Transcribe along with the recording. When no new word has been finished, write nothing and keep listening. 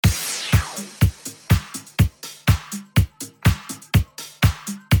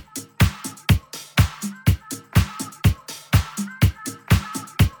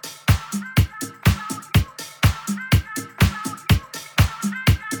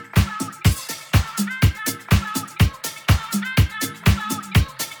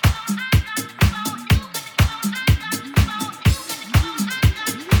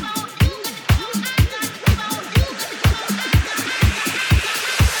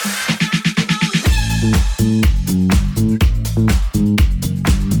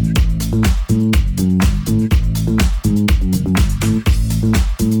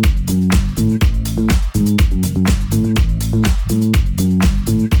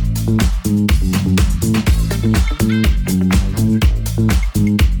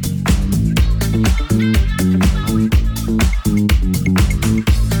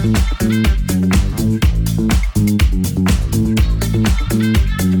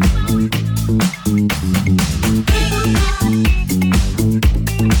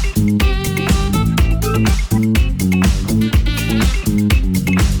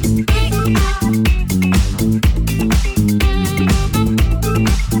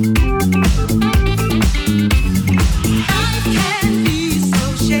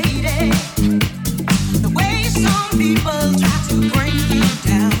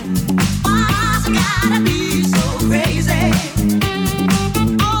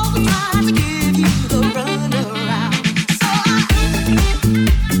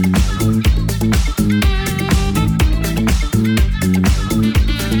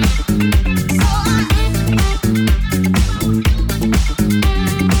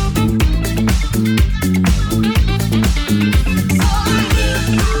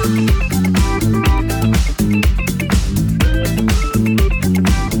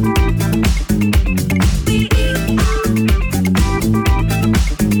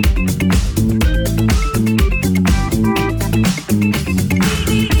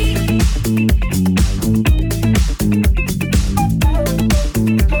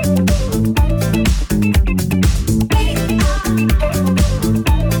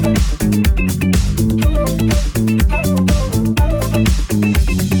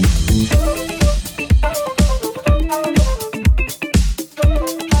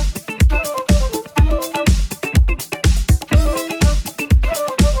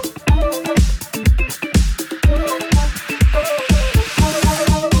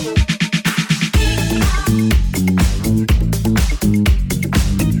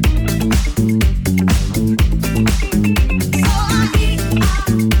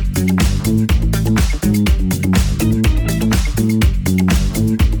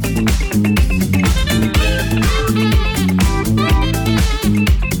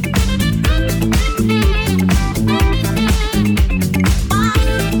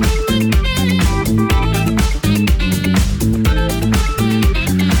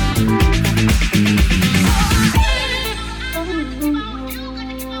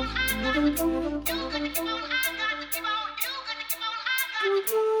Life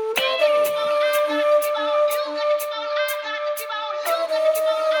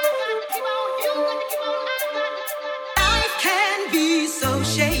can be so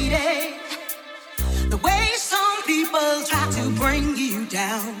shady. The way some people try to bring you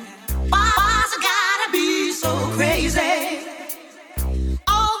down. Why's it gotta be so crazy?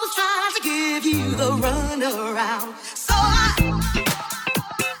 Always trying to give you the runaround. So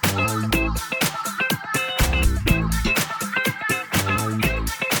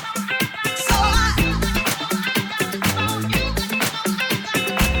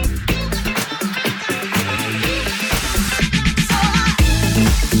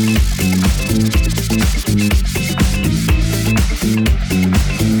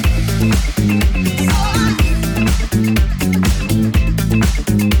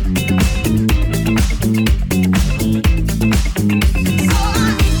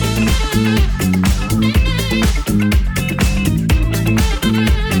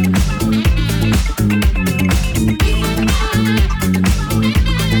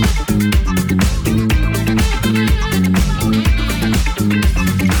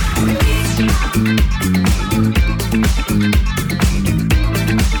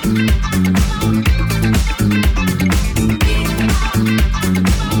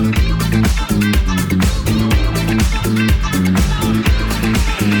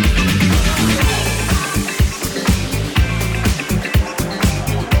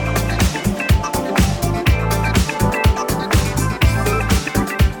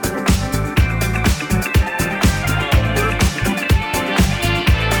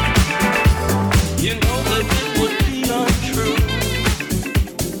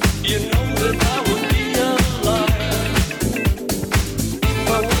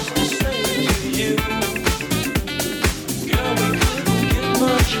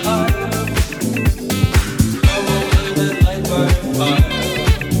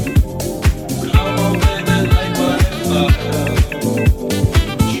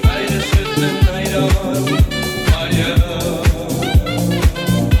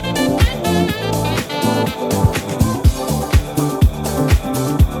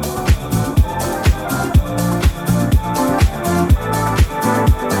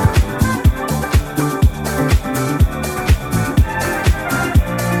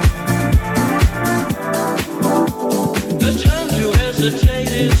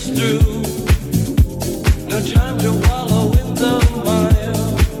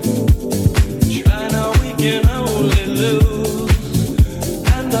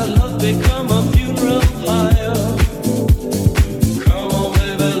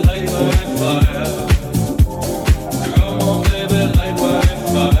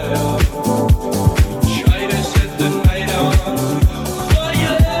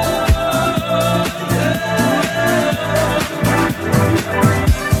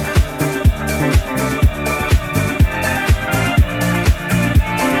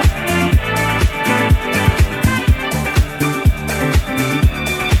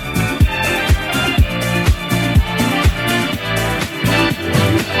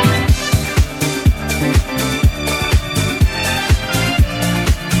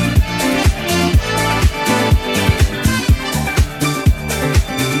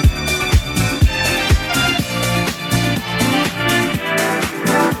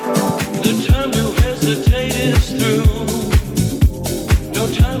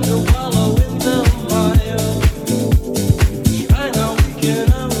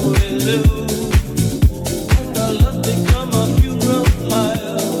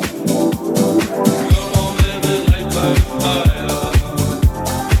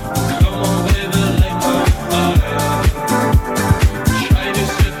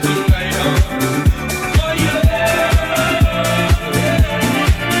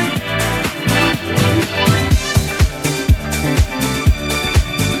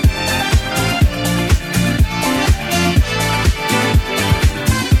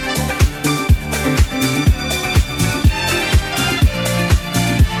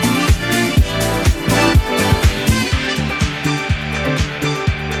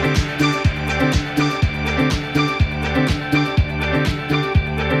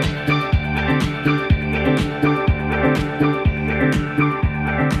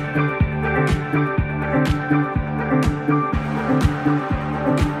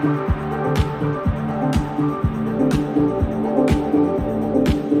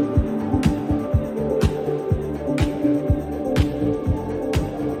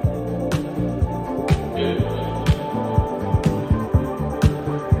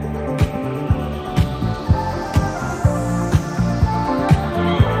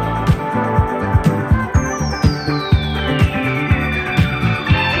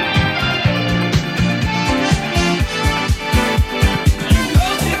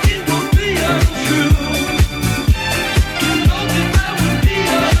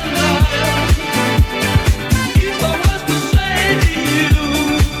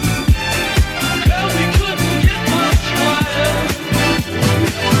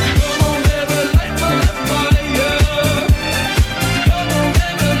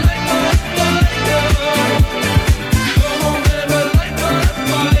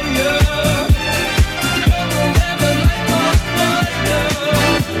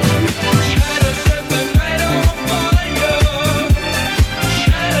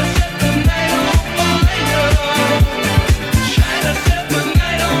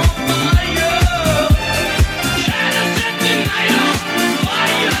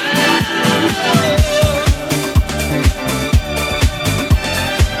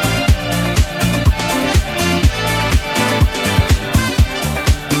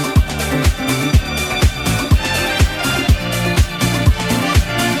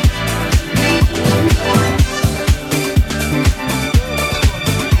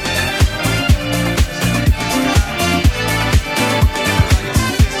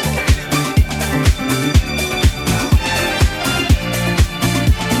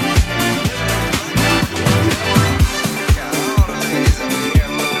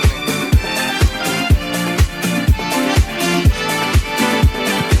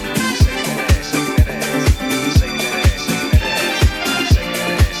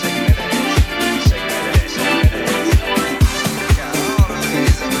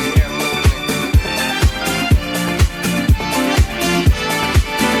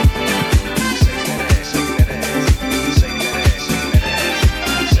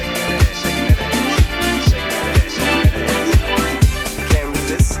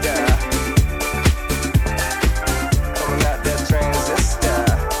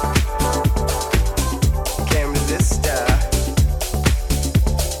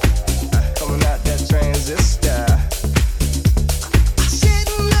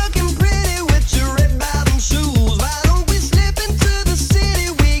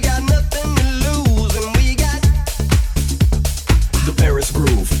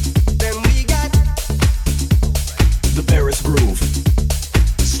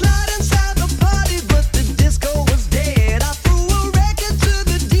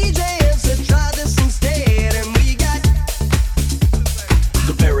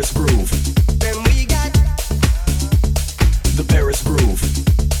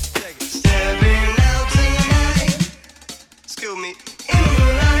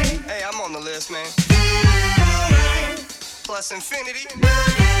this, man. Plus infinity.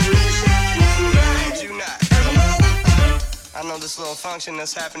 You not. I know this little function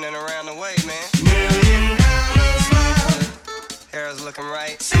that's happening around the way, man. Hair's looking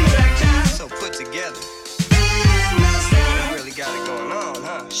right. So put together. Really got it going on,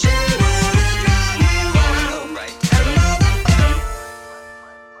 huh? Oh, right.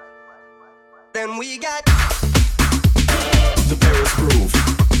 Then we got the Paris groove.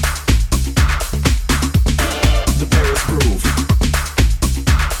 The Paris groove.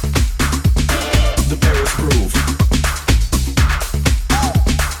 The Paris groove.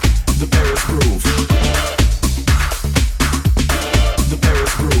 The Paris groove. The Paris groove. The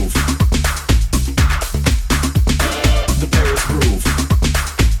Paris groove. The Paris groove. The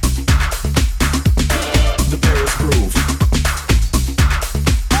Paris groove. The Paris groove. The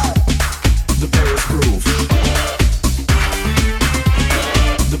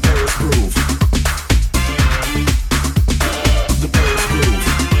Paris groove. The Paris groove. The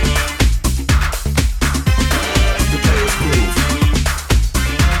Paris groove. The Paris groove.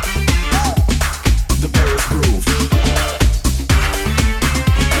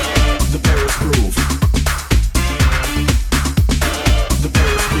 The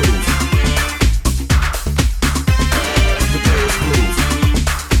Paris groove. The Paris groove.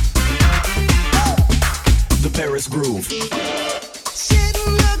 The Paris groove.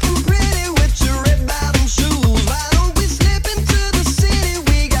 Sitting looking pretty with your red bottom shoes. Why don't we slip into the city?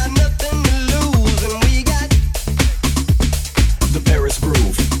 We got nothing to lose. And we got the Paris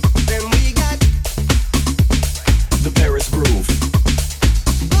groove. Then we got the Paris groove.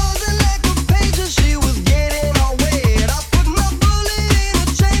 Buzzing like a pager, she was getting all wet. I put my bullet in a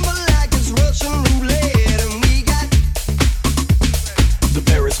chamber like it's Russian roulette. And we got the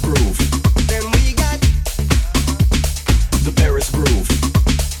Paris groove. Then we got the Paris groove.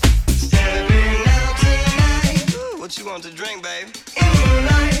 Stepping out tonight. What you want to drink, babe? In the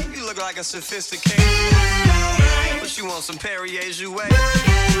night. You look like a sophisticated. What you want, some Perrier Jouet? Put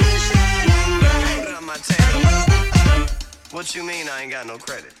it on my table. What you mean I ain't got no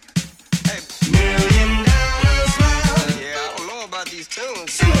credit? Hey, $1,000,000 smile. Yeah, I don't know about these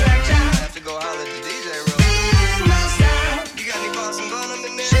tunes. I have to go holler at the DJ room. You got any Boston Bonham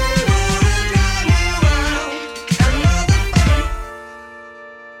in there?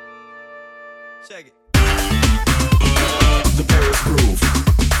 Check it. The Paris groove.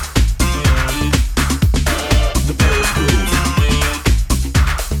 The Paris groove.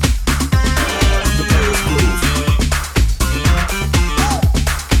 The Paris groove.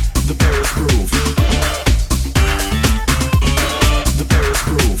 The Paris groove. The Paris groove. The Paris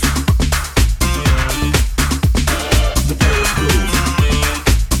groove. The Paris groove.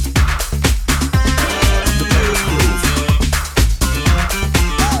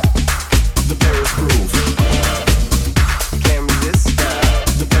 The Paris groove. Can't resist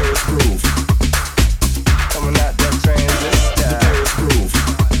the Paris groove. Coming out that transit.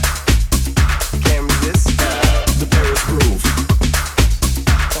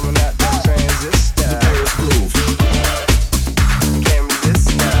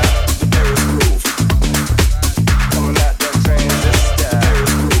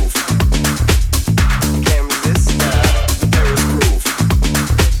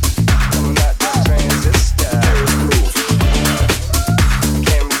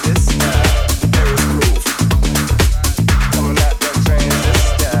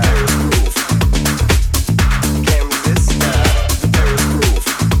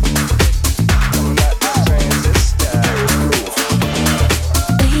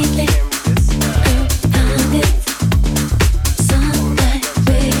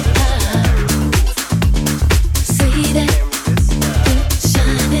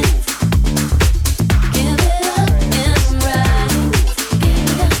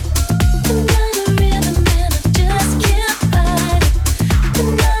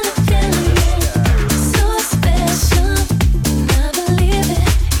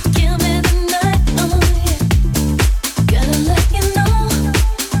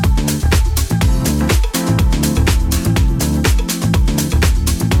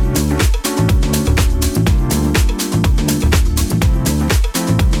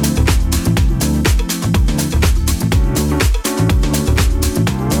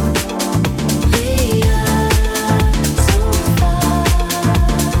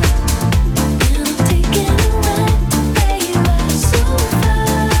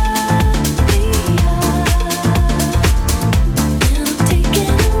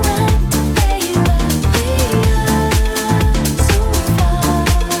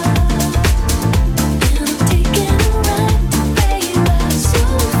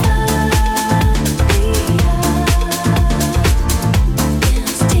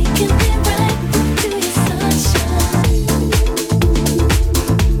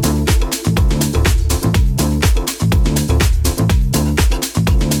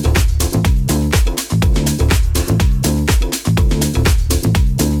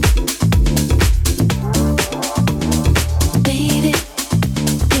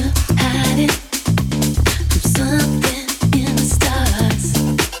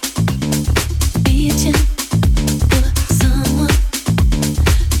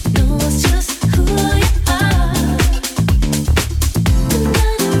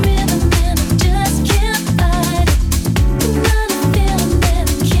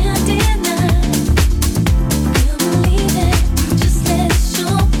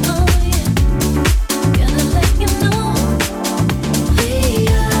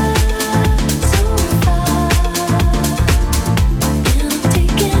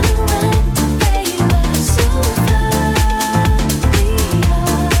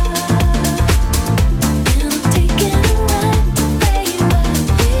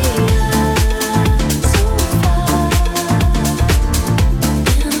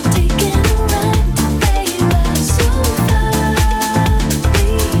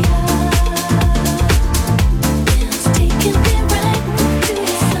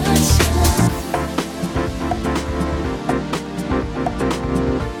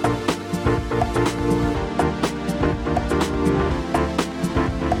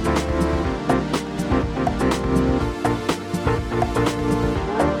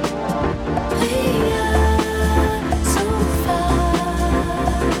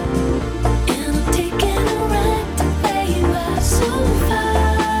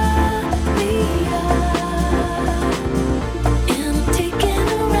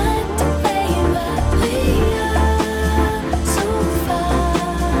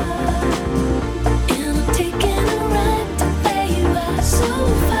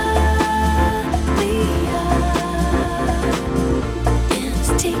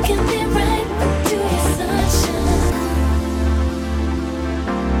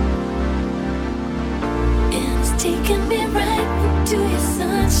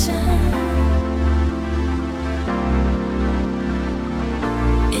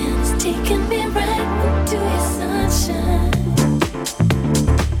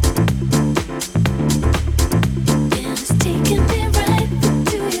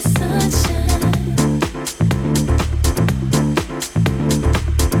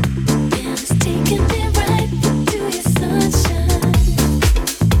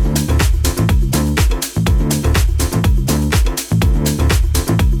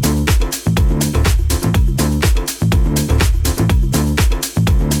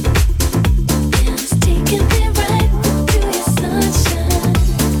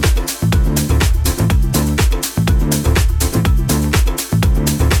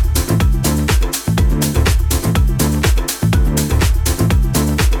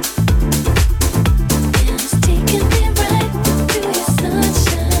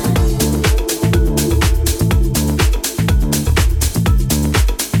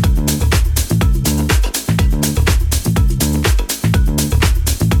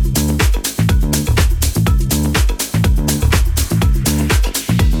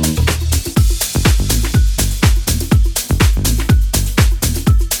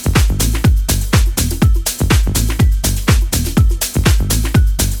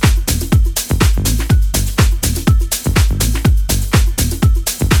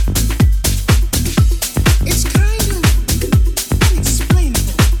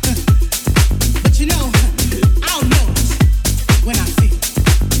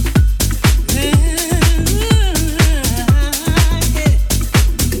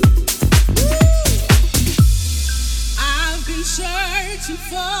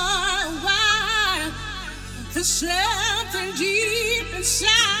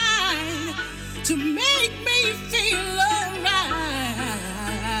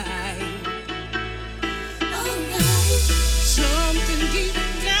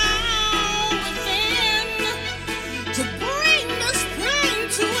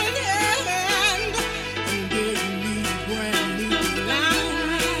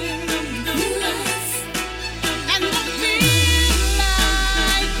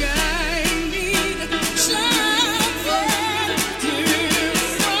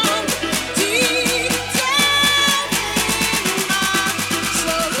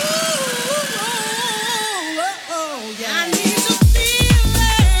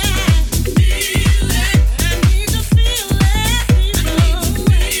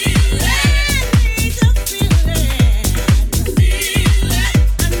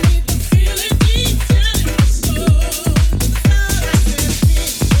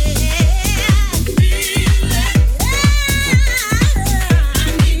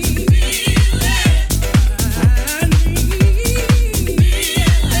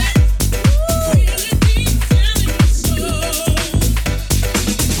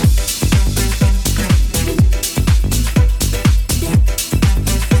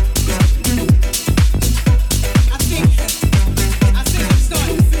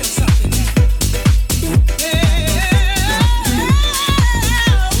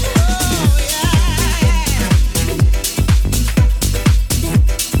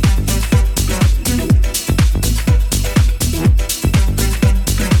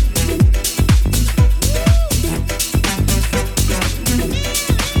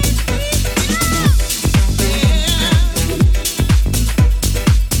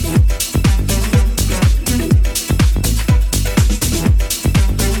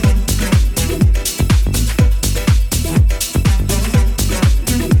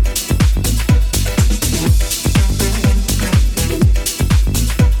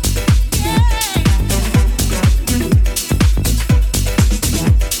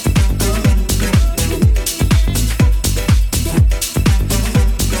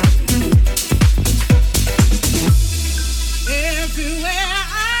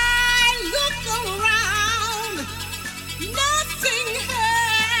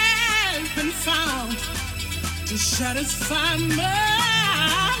 satisfy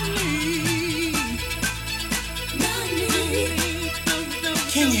my need.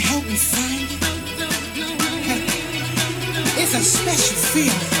 Can you help me find it? It's a special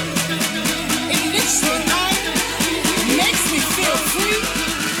feeling. It lifts me up, makes me feel free,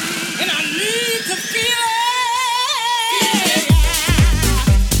 and I need to feel it.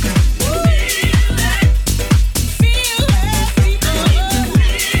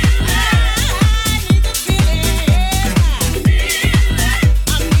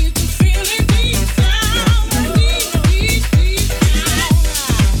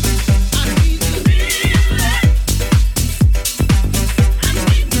 I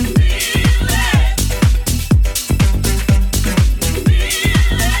need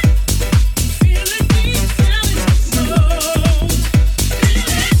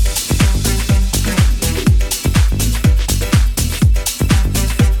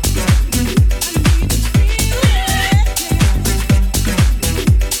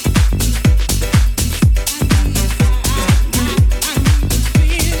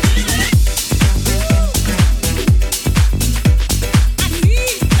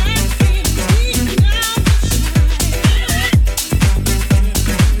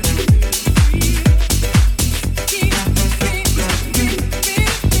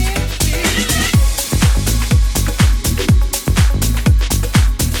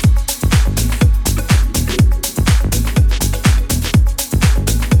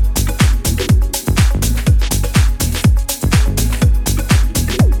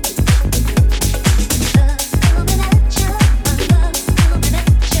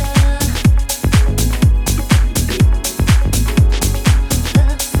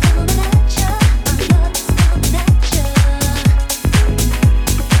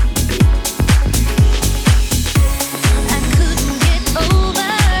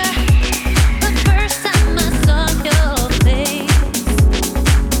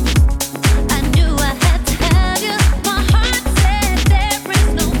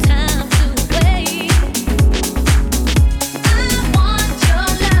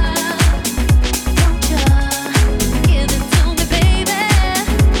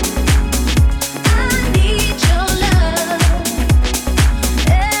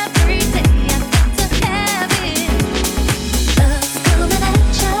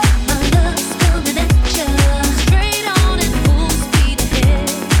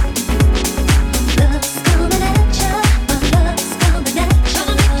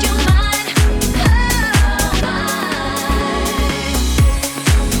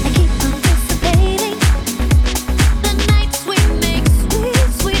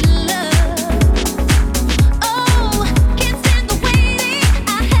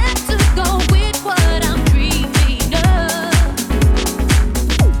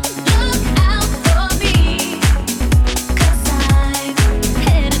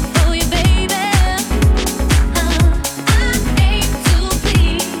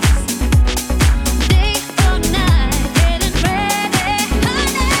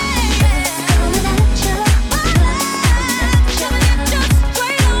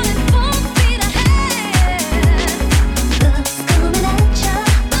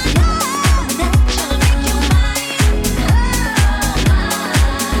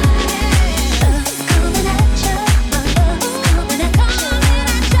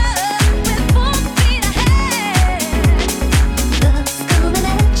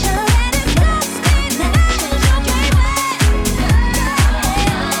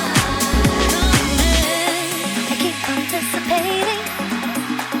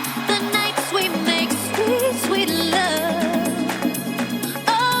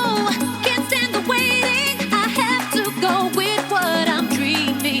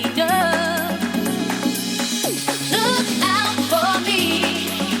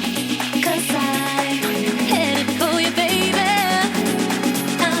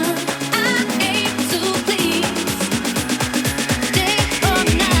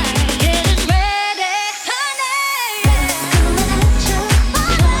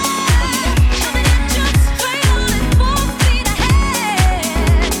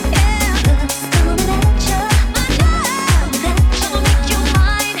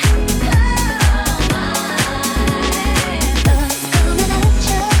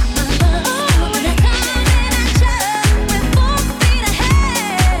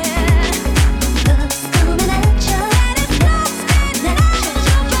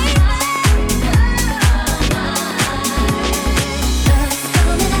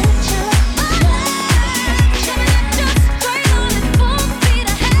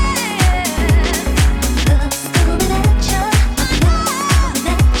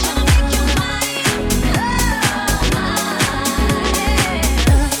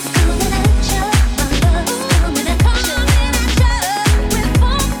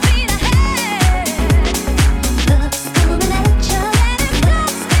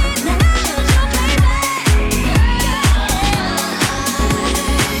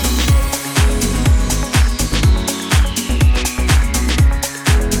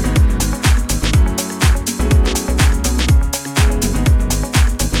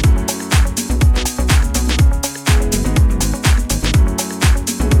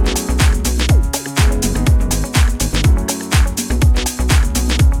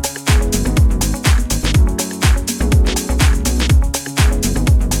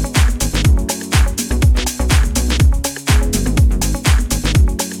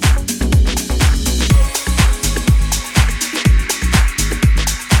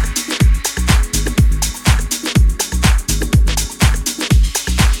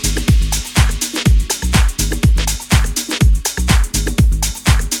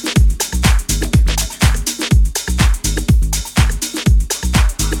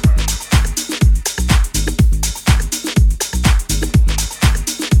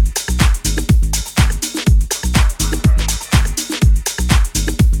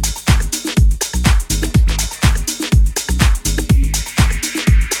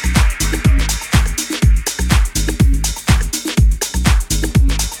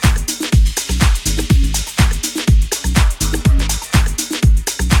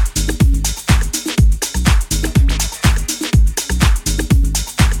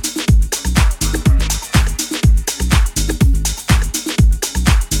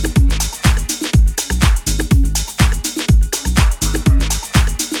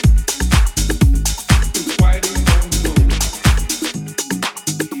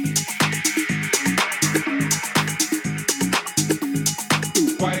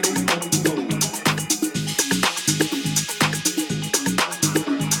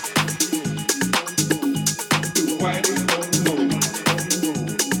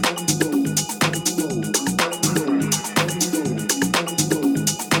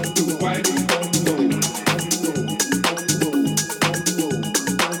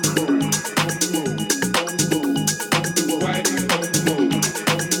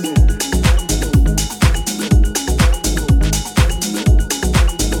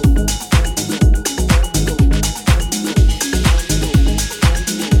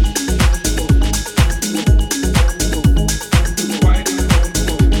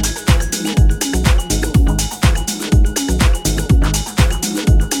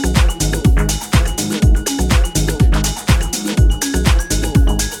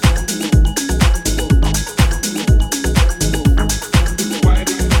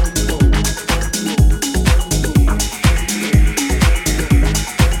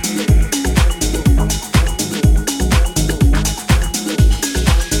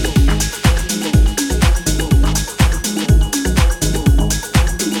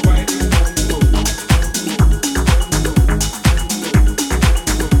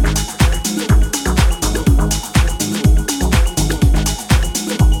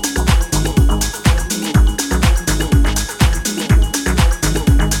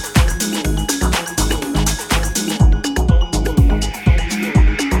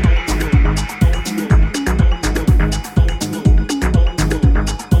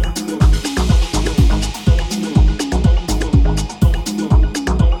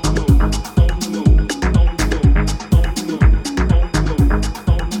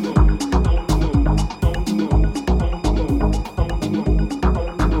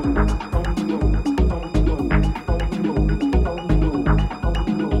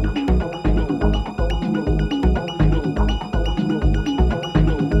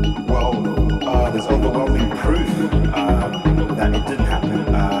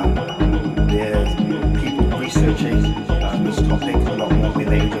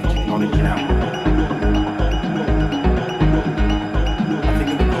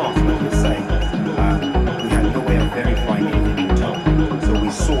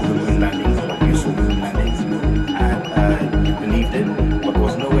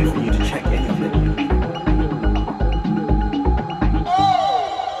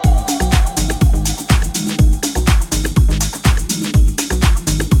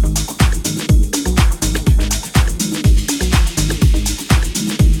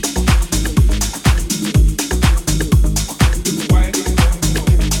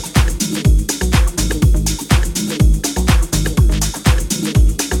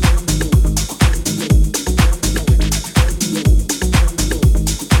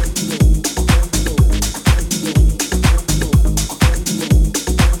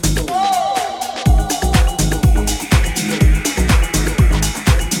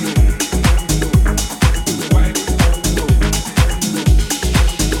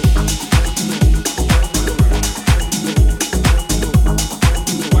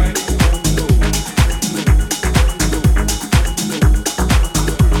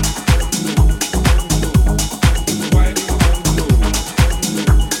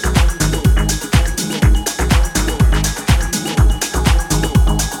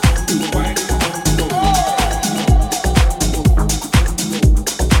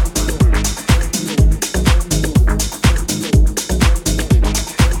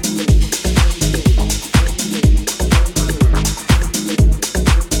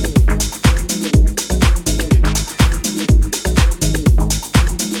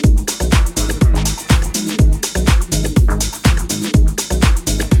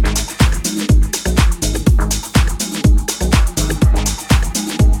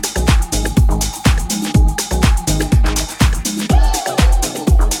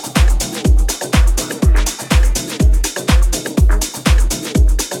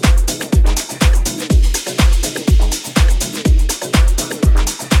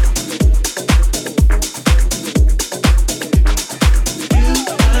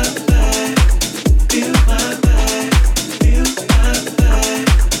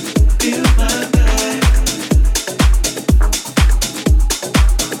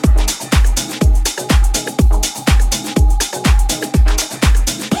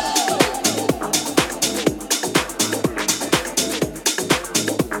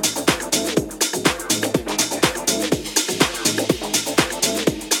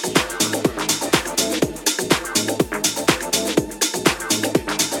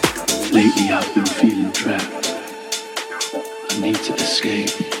Lately I've been feeling trapped. I need to escape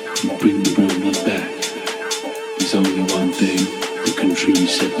and bring the real me back. There's only one thing that can truly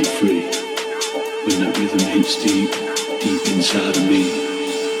set me free. When that rhythm hits deep, deep inside of me,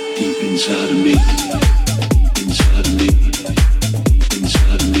 deep inside of me, deep inside of me, deep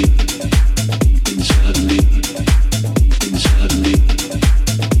inside of me, deep inside of me, deep inside of me,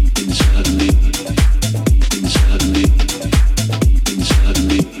 deep inside of me, deep inside of me, deep inside of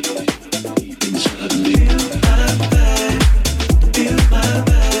me, deep inside of me. Feel my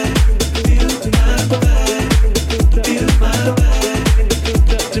vibe, feel my vibe, feel my vibe,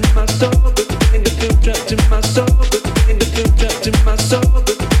 trapped in my soul, trapped in my soul, trapped in my soul,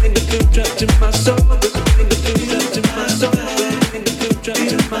 trapped in my soul, trapped in my soul,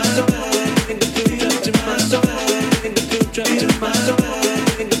 trapped in my soul, trapped in my soul, trapped in my soul,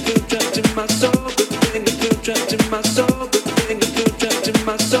 trapped in my soul, trapped in my soul, trapped in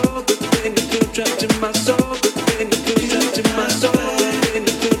my soul, trapped in my soul, trapped in my soul, trapped in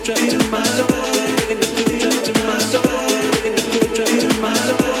my soul, trapped in my soul,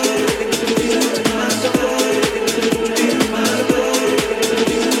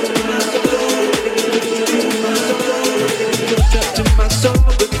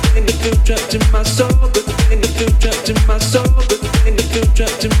 trapped in my soul. Trapped in my soul, in the field, trapped in my soul, in the field,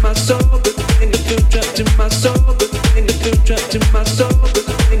 trapped in my soul, in the field, trapped in my soul, in the field, trapped in my soul,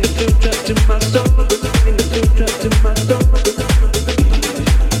 in the field, trapped in my soul, in the field, trapped in my soul.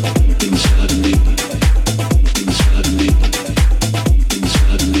 Inside of me, inside of me,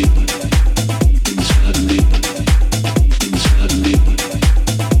 inside of me, inside of me, inside of me,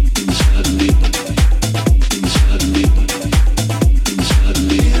 inside of me, inside of me, inside of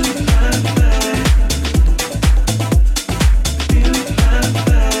me.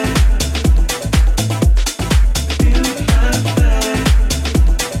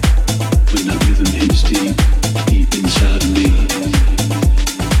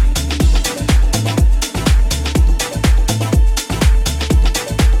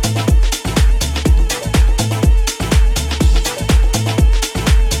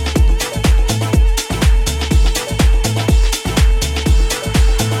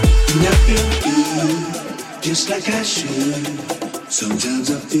 Just like I should. Sometimes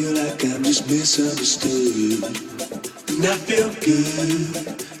I feel like I'm just misunderstood. And I feel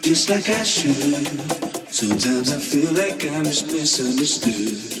good, just like I should. Sometimes I feel like I'm just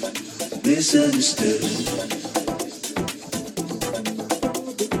misunderstood. Misunderstood.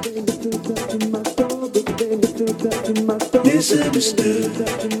 Misunderstood. Trapped in my soul, but then the feel trapped in my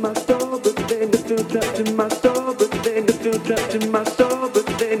soul, but then the feel trapped in my soul, but then the feel trapped in my soul, but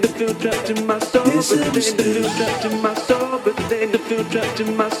then the feel trapped in my soul, but then the feel trapped in my soul, but then the feel trapped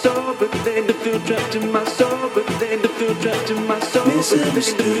in my soul, but then the feel trapped in my soul, but then the feel trapped in my soul, but then the feel trapped in my soul, but then the feel trapped in my soul,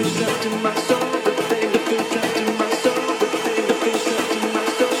 misunderstood.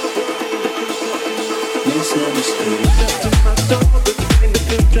 Trapped in my soul, but then the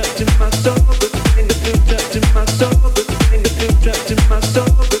feel trapped in my soul, but then the feel trapped in my soul, but then the feel trapped in my soul,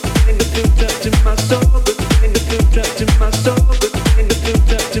 but then the feel trapped in my soul, but then the feel trapped in my soul, but then the feel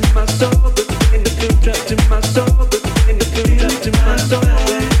trapped in my soul, but then the feel trapped in my soul, but then the feel trapped in my soul, and the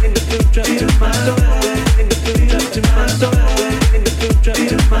feel trapped in my soul, and the feel trapped in my soul, and the feel trapped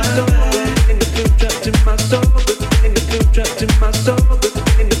in my soul, and the feel trapped in my soul, but then the feel trapped in my soul, but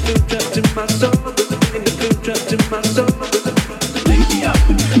then the feel trapped in my soul, but then the feel trapped in my soul. Lately I've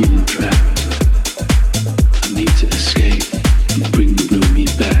been feeling trapped. I need to escape and bring the real me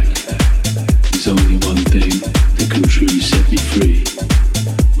back. There's only one thing that can truly set me free.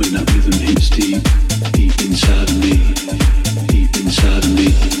 When that rhythm hits deep, deep inside of me, deep inside of me,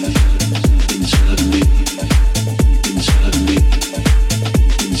 inside of me, inside of me,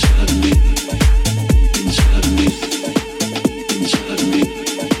 inside of me, inside of me, inside of me,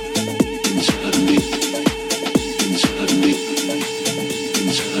 inside of me, inside of me,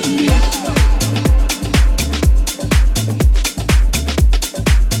 inside of me.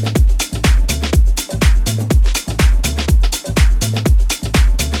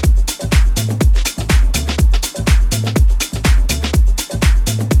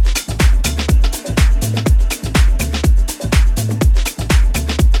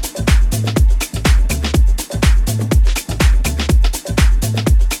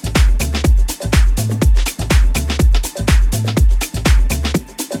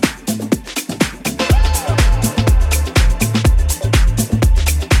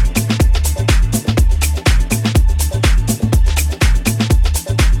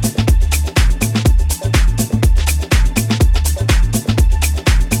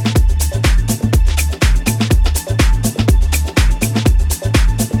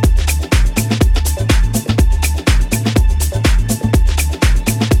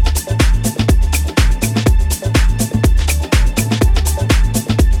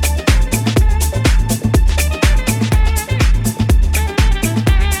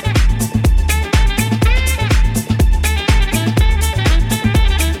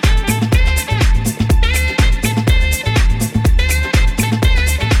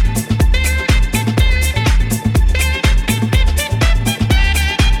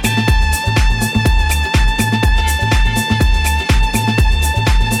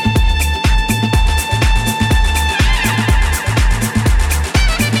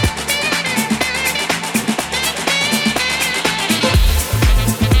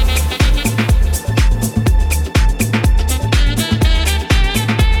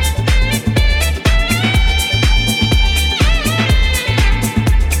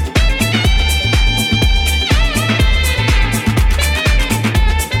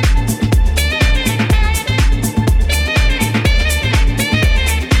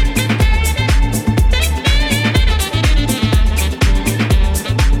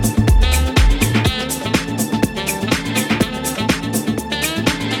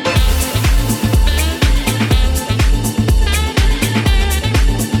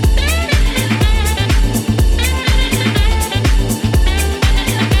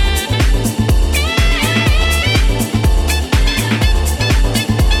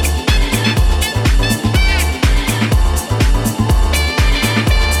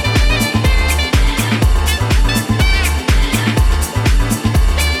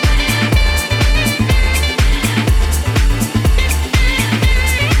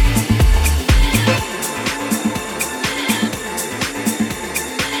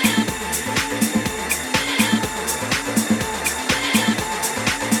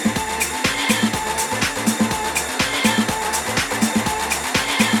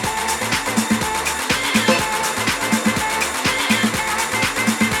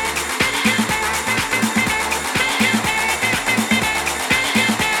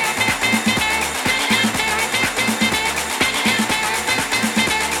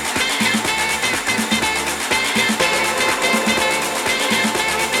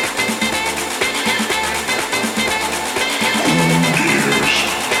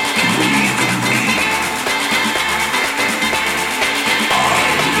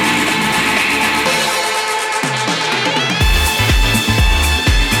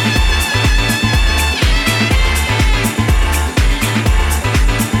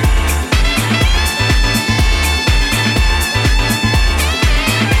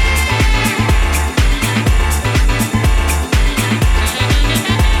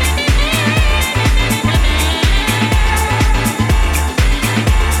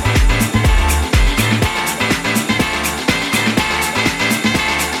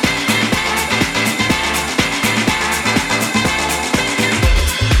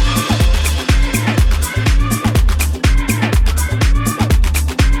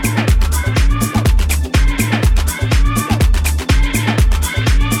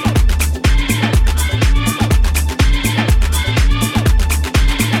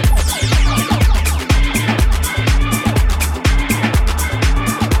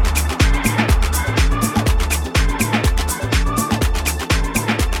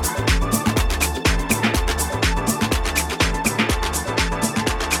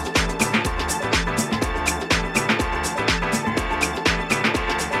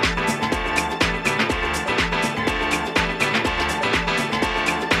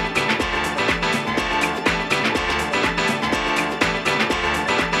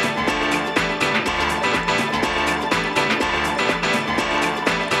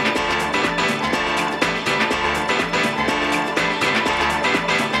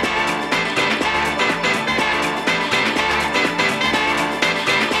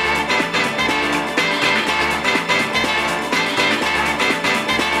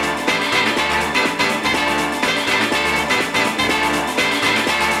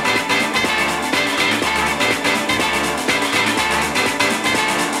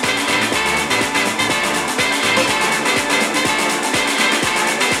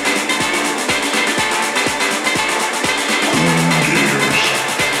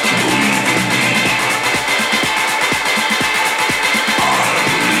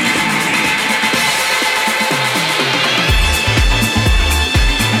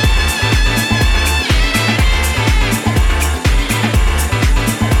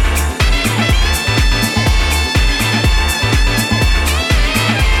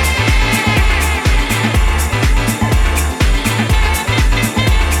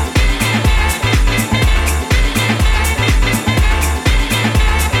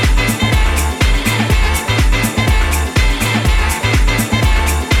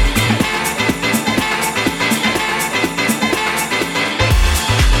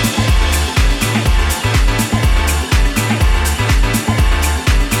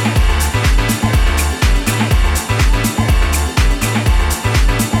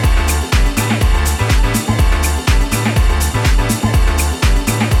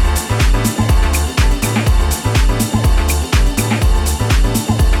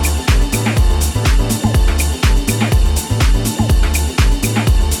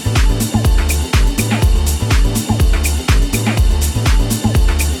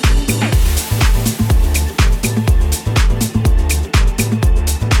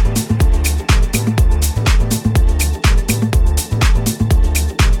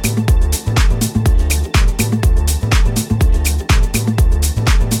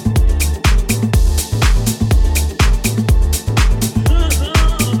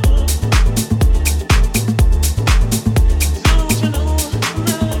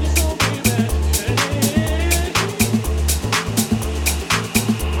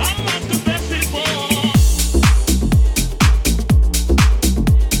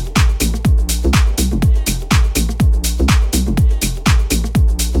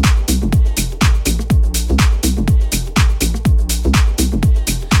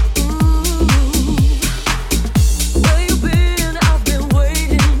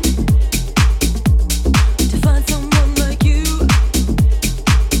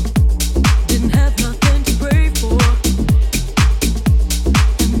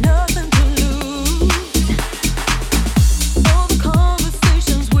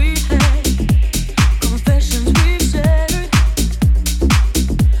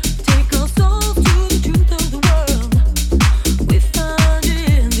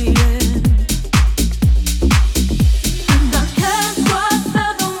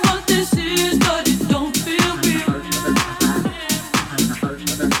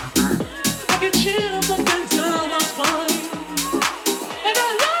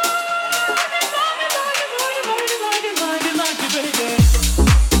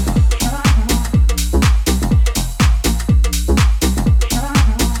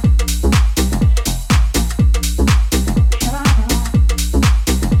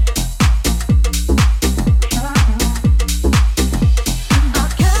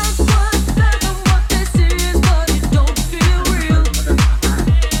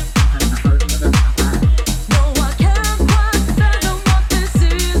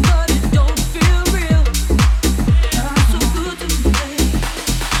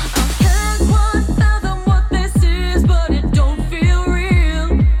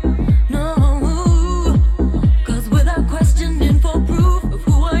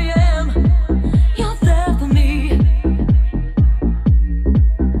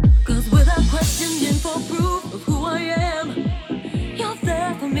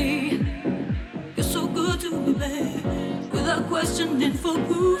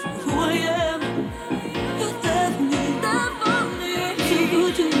 who I am. You love me, so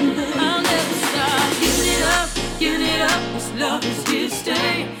good to me, baby. I'll never stop giving it up. This love is here to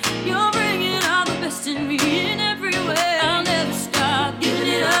stay. You're bringing out the best in me in every way. I'll never stop giving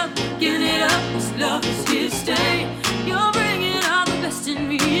it up. This love is here to stay. You're bringing out the best in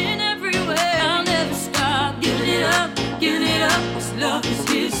me in every way. I'll never stop giving it up. This love is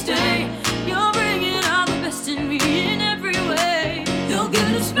here to stay. You're bringing out the best in me in every way. You're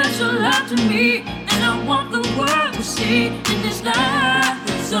giving a special life to me, and I want the world to see in this life.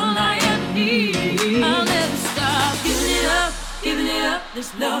 That's all I ever need. I'll never stop giving it up.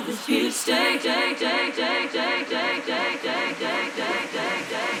 This love is here to stay.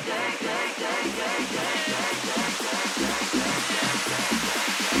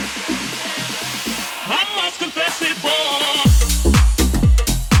 I must confess it, boy.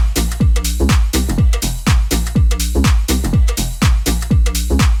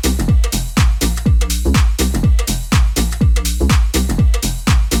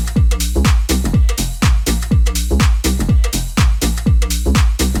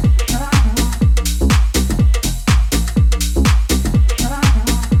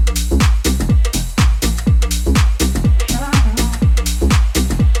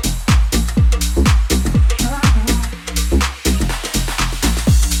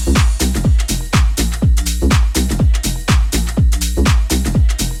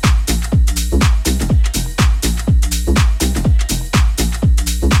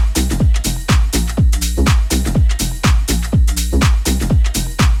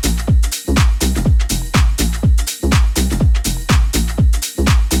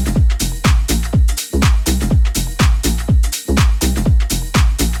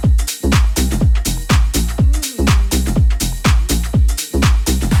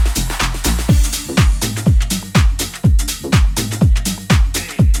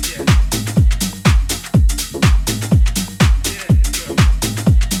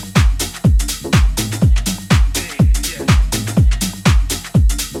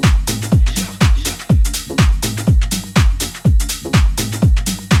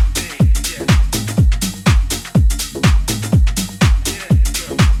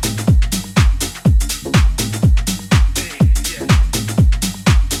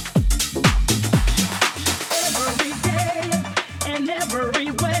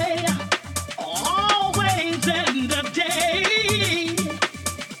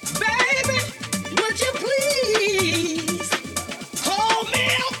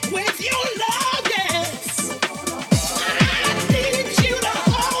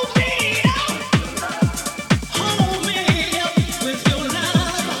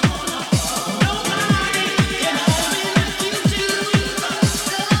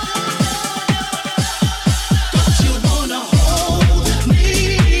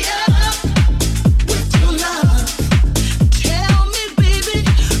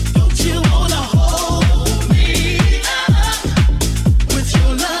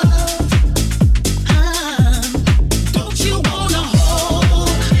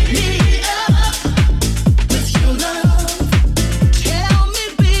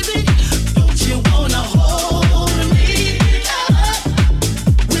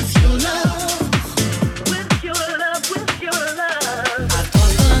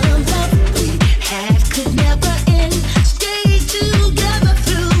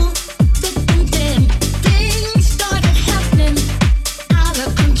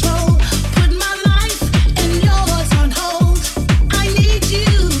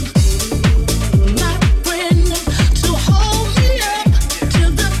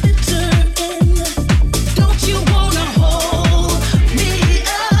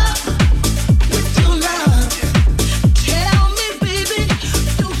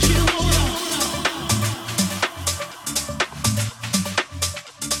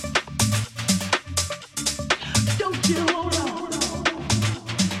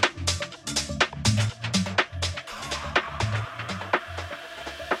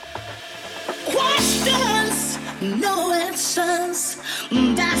 no answers.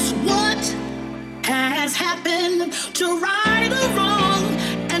 That's what has happened to right or wrong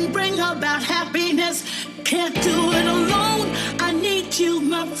and bring about happiness. Can't do it alone. I need you,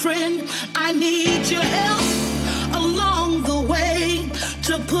 my friend. I need your help along the way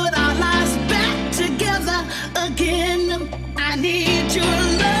to put our lives back together again. I need your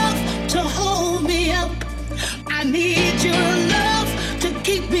love to hold me up. I need your love to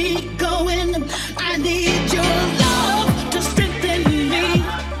keep me going. I need your love to strengthen me,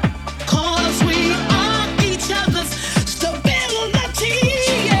 'cause we are each other's stability.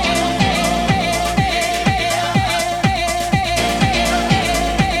 Yeah.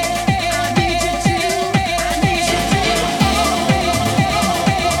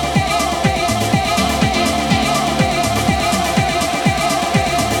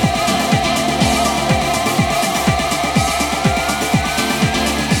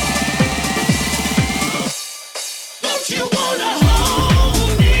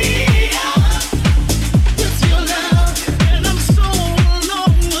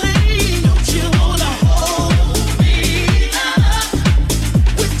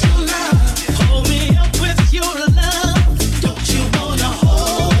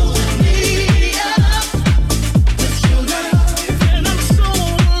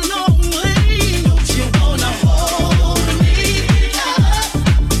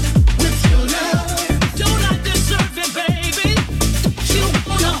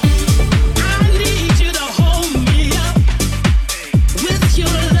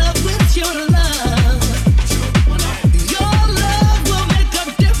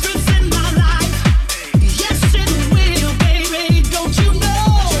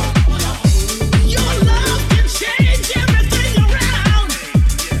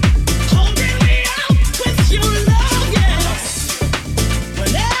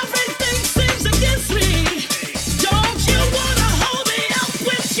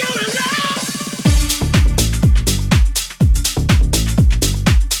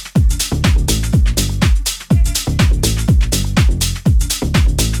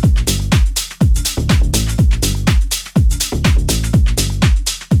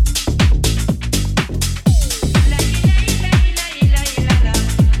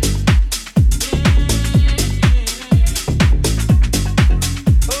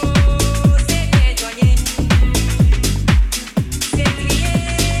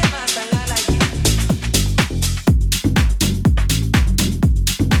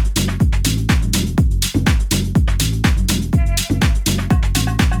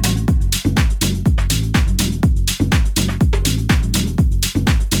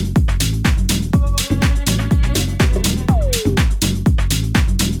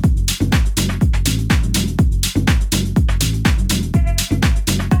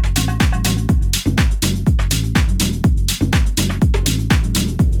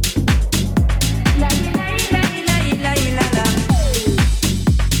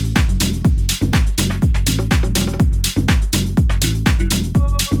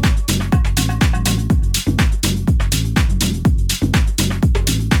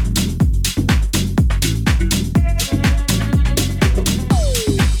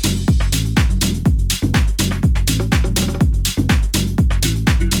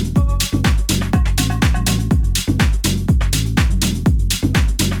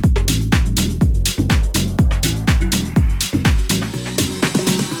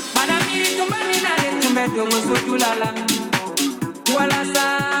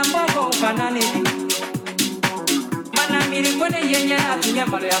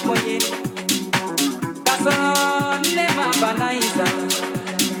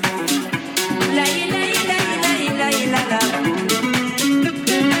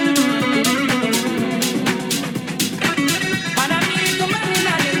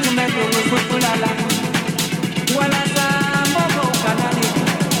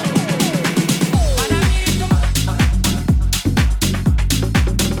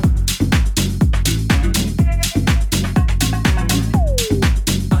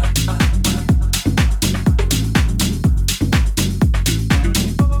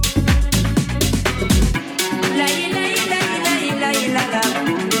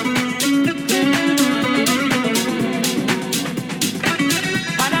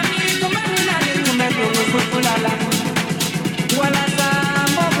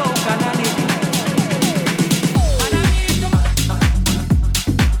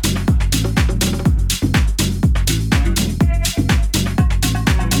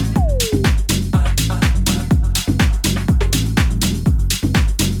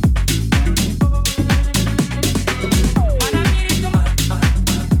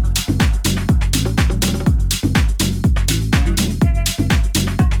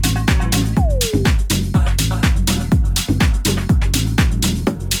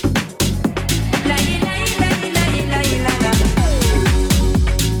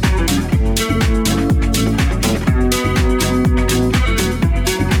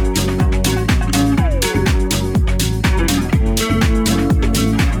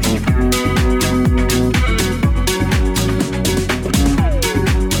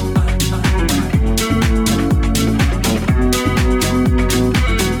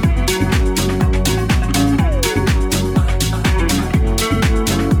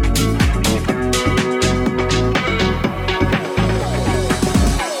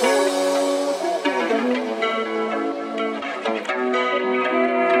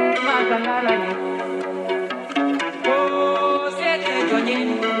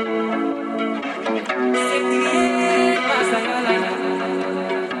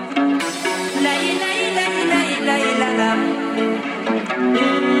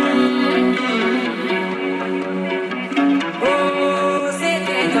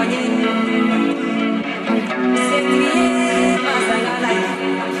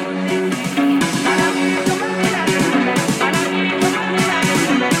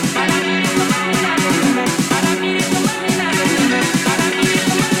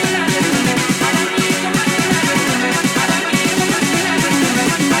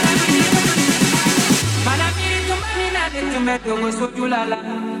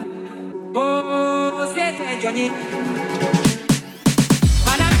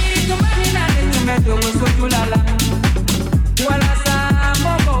 Wala